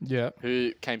FC,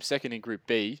 who came second in Group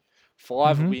B,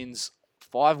 5 wins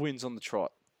on the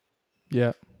trot.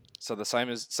 Yeah. So the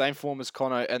same form as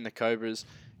Conno and the Cobras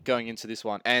going into this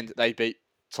one, and they beat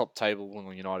top table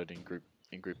Wollongong United in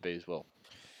Group B as well.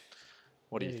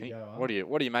 What do you think? Go, What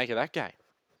do you make of that game?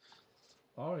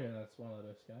 Oh yeah, that's one of the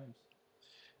best games.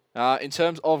 In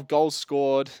terms of goals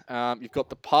scored, you've got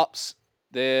the Pups.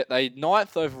 They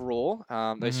ninth overall.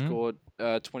 They scored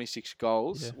 26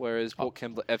 goals, whereas Port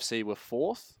Kembla FC were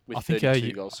fourth with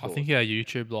 32 goals scored. I think our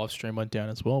YouTube live stream went down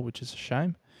as well, which is a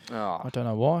shame. Oh, I don't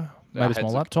know why. Maybe it's my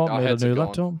laptop. Maybe a new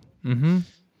laptop.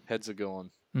 Heads are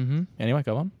gone. Anyway,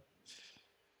 go on.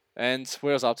 And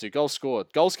where I was up to? Goals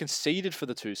scored. Goals conceded for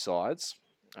the two sides.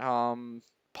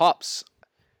 Pups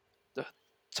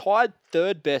tied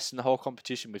third best in the whole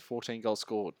competition with 14 goals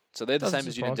scored. So they're the same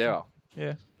as Unanderra.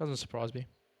 Yeah, doesn't surprise me.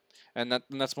 And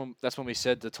that's when we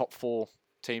said the top four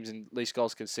teams in least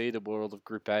goals conceded were all of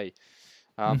Group A.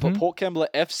 But Port Kembla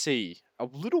FC, a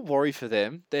little worry for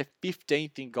them. They're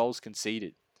 15th in goals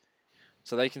conceded.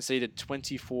 So they conceded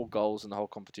 24 goals in the whole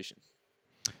competition.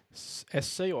 SC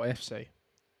or FC?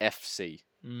 FC.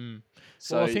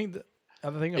 So well, I think a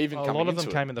lot of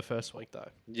them came in the first week though.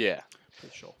 Yeah. For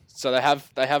sure. So they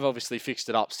have obviously fixed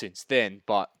it up since then,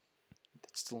 but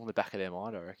it's still in the back of their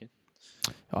mind, I reckon.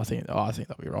 I think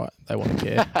they'll be right. They won't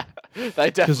care.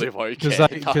 They definitely won't care.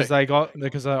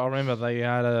 Because I remember they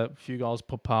had a few goals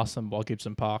put past them by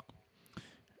Gibson Park,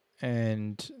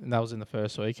 and that was in the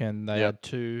first week, and they had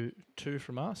two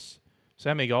from us. So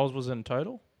how many goals was it in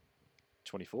total?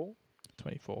 24.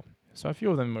 24. So a few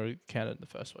of them were counted in the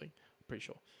first week. Pretty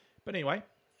sure. But anyway.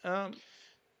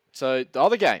 So the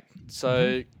other game.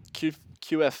 So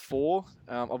QF4,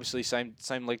 obviously same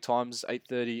leg times,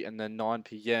 8:30 and then 9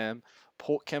 p.m.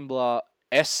 Port Kembla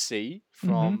SC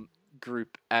from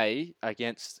Group A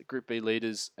against Group B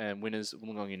leaders and winners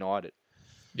Wollongong United.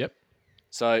 Yep.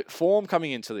 So form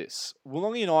coming into this,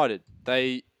 Wollongong United,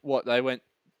 they went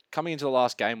coming into the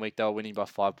last game week. They were winning by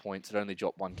 5 points. It only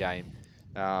dropped one game.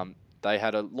 They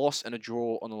had a loss and a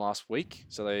draw on the last week.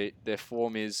 So their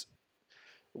form is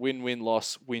win,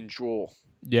 loss, win, draw.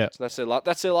 Yeah. So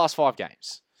that's their last 5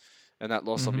 games. And that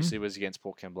loss obviously was against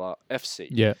Port Kembla FC.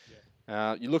 Yeah.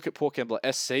 You look at Port Kembla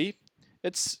SC,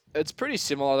 it's pretty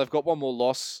similar. They've got one more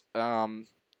loss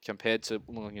compared to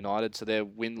Wollongong United. So they're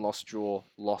win, loss, draw,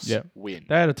 loss, win.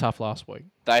 They had a tough last week.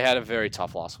 They had a very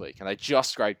tough last week. And they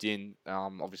just scraped in,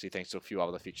 obviously thanks to a few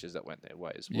other fixtures that went their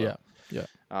way as well.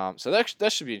 Yeah. So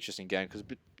that should be an interesting game because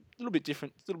a little bit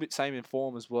different, a little bit same in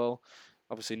form as well.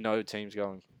 Obviously, no teams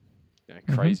going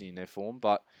crazy in their form.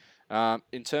 But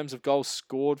in terms of goals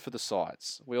scored for the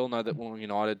sides, we all know that Wollongong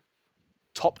United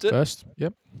topped it. First,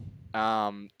 yep.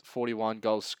 41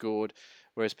 goals scored,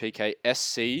 whereas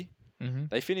PKSC,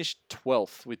 they finished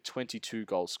 12th with 22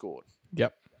 goals scored.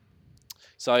 Yep.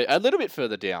 So a little bit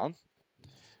further down.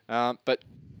 But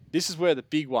this is where the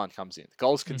big one comes in.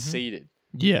 Goals conceded.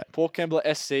 Yeah. Port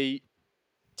Kembla SC,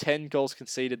 10 goals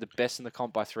conceded, the best in the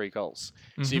comp by 3 goals.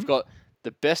 So you've got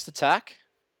the best attack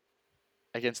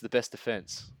against the best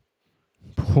defense.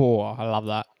 Oh, I love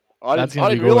that. I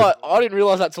didn't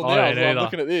realize that till now. I'm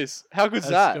looking at this. How good's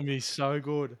that? That's gonna be so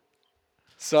good.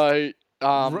 So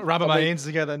rubbing my hands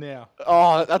together now.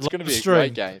 Oh, that's gonna be a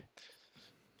great game.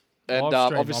 And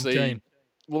obviously,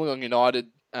 Wollongong United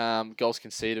goals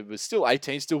conceded was still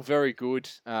 18, still very good,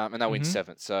 and they win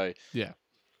 7th. So yeah,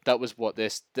 that was what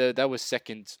that was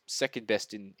second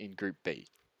best in Group B.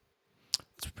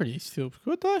 It's pretty still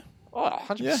good though. Oh,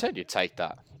 100% you take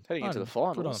that. Heading into the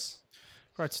finals.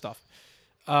 Great stuff.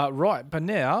 Right, but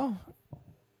now,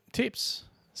 tips.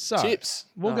 So, tips.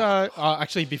 We'll go...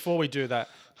 actually, before we do that,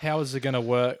 how is it going to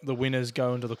work? The winners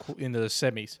go into the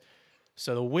semis.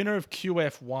 So, the winner of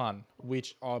QF1,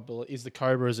 which I believe is the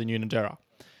Cobras and Unanderra,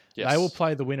 they will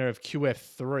play the winner of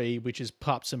QF3, which is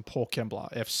Pups and Port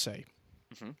Kembla FC.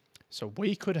 So,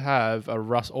 we could have a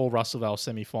all Russellvale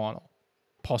semi-final,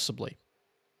 possibly.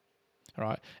 All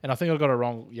right, and I think I got it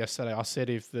wrong yesterday. I said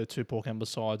if the two Port Kembla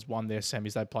sides won their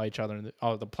semis, they play each other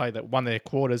won their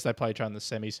quarters, they play each other in the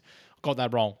semis. Got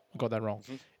that wrong.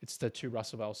 It's the two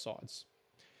Russellvale sides.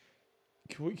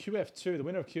 QF2, the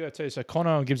winner of QF2. So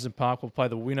Conno and Gibson Park will play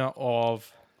the winner of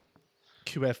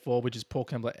QF4, which is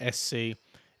Port Kembla SC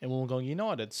and Wollongong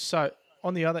United. So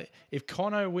on the other, if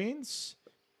Conno wins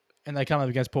and they come up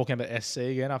against Port Kembla SC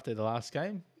again after the last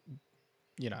game,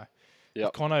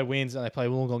 If Conno wins and they play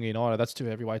Wollongong United, that's 2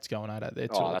 heavyweights going at it. They're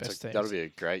two of the best teams. That'll be a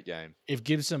great game. If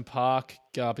Gibson Park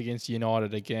go up against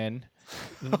United again,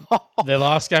 their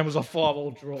last game was a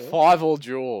 5-5 draw. 5-5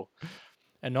 draw.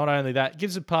 And not only that,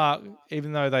 Gibson Park,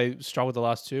 even though they struggled the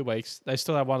last 2 weeks, they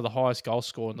still have one of the highest goal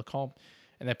score in the comp.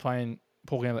 And they're playing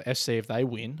Port Kembla FC if they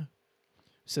win.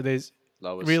 So there's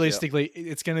realistically,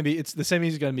 it's the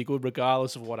semis are going to be good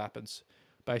regardless of what happens,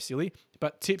 basically.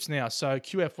 But tips now. So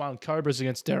QF1, Cobras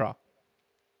against Derra.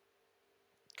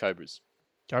 Cobras.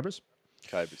 Cobras?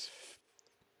 Cobras.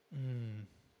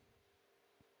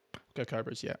 Go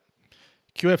Cobras, yeah.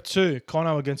 QF2,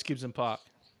 Cono against Gibson Park.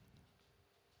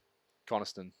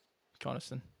 Coniston.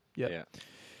 Coniston, yep. Yeah.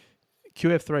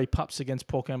 QF3, Pups against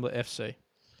Port Kembla FC.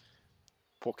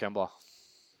 Port Kembla.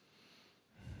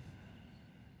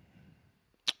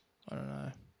 I don't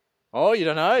know. Oh, you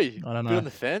don't know? I don't know. Bit on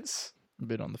the fence? A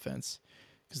bit on the fence.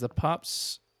 Because the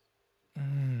Pups...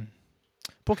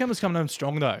 Port Kembla's coming home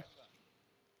strong, though.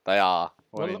 They are.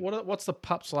 What's the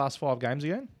Pups' last 5 games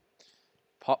again?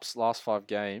 Pups' last 5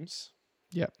 games.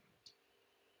 Yep.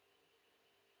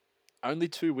 Only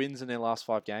 2 wins in their last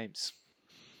 5 games.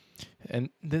 And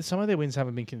some of their wins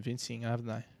haven't been convincing, haven't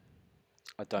they?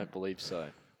 I don't believe so.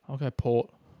 I'll go Port.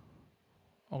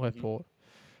 Port.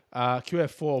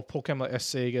 QF4, Port Kembla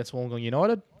SC against Wollongong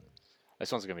United.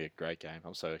 This one's going to be a great game.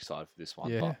 I'm so excited for this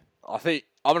one. Yeah. But I think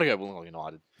I'm going to go Wollongong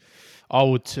United. I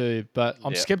would too, but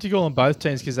I'm skeptical on both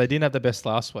teams because they didn't have the best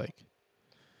last week.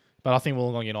 But I think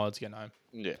Wollongong United's getting home.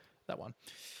 Yeah. That one.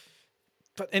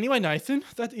 But anyway, Nathan,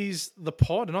 that is the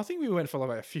pod. And I think we went for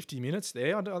like 50 minutes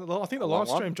there. I think the live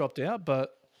stream dropped out,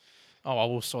 but I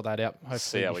will sort that out. Hopefully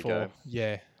see how we go.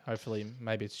 Yeah, hopefully.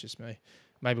 Maybe it's just me.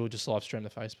 Maybe we'll just live stream to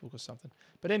Facebook or something.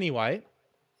 But anyway,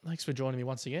 thanks for joining me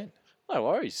once again. No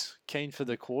worries. Keen for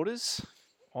the quarters?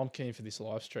 I'm keen for this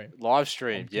live stream. Live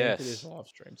stream, yes. For this live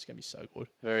stream. It's going to be so good.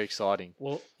 Very exciting.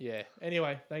 Well, yeah.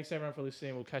 Anyway, thanks everyone for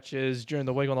listening. We'll catch you during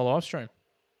the week on the live stream.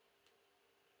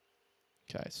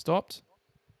 Okay, stopped.